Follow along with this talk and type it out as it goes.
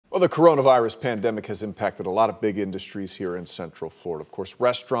Well, the coronavirus pandemic has impacted a lot of big industries here in Central Florida. Of course,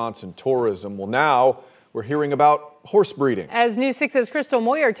 restaurants and tourism. Well, now we're hearing about horse breeding. As News 6's Crystal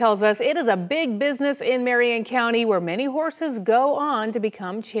Moyer tells us, it is a big business in Marion County where many horses go on to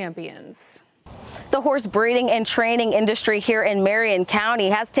become champions. The horse breeding and training industry here in Marion County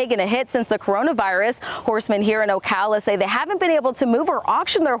has taken a hit since the coronavirus. Horsemen here in Ocala say they haven't been able to move or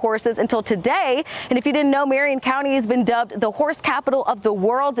auction their horses until today. And if you didn't know, Marion County has been dubbed the horse capital of the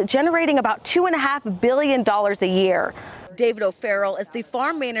world, generating about $2.5 billion a year. David O'Farrell is the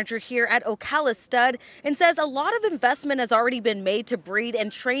farm manager here at Ocala Stud and says a lot of investment has already been made to breed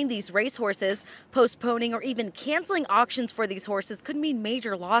and train these racehorses. Postponing or even canceling auctions for these horses could mean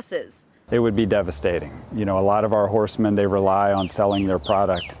major losses. It would be devastating. You know, a lot of our horsemen, they rely on selling their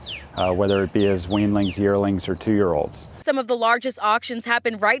product, whether it be as weanlings, yearlings, or 2-year-olds. Some of the largest auctions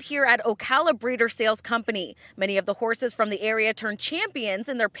happen right here at Ocala Breeder Sales Company. Many of the horses from the area turn champions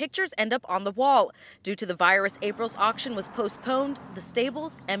and their pictures end up on the wall. Due to the virus, April's auction was postponed, the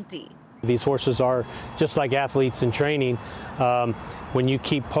stables empty. These horses are just like athletes in training. When you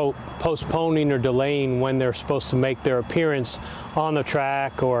keep postponing or delaying when they're supposed to make their appearance on the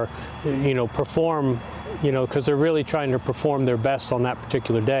track or, perform, because they're really trying to perform their best on that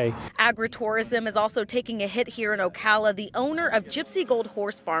particular day. Agritourism is also taking a hit here in Ocala. The owner of Gypsy Gold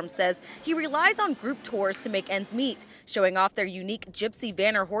Horse Farm says he relies on group tours to make ends meet, showing off their unique Gypsy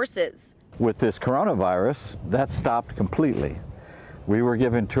Vanner horses. With this coronavirus, that stopped completely. We were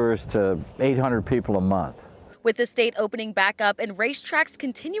giving tours to 800 people a month. With the state opening back up and racetracks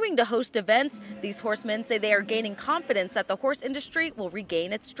continuing to host events, these horsemen say they are gaining confidence that the horse industry will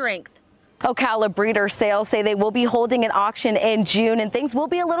regain its strength. Ocala Breeder Sales say they will be holding an auction in June and things will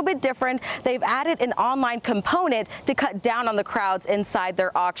be a little bit different. They've added an online component to cut down on the crowds inside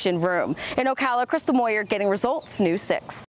their auction room. In Ocala, Crystal Moyer, Getting Results, News 6.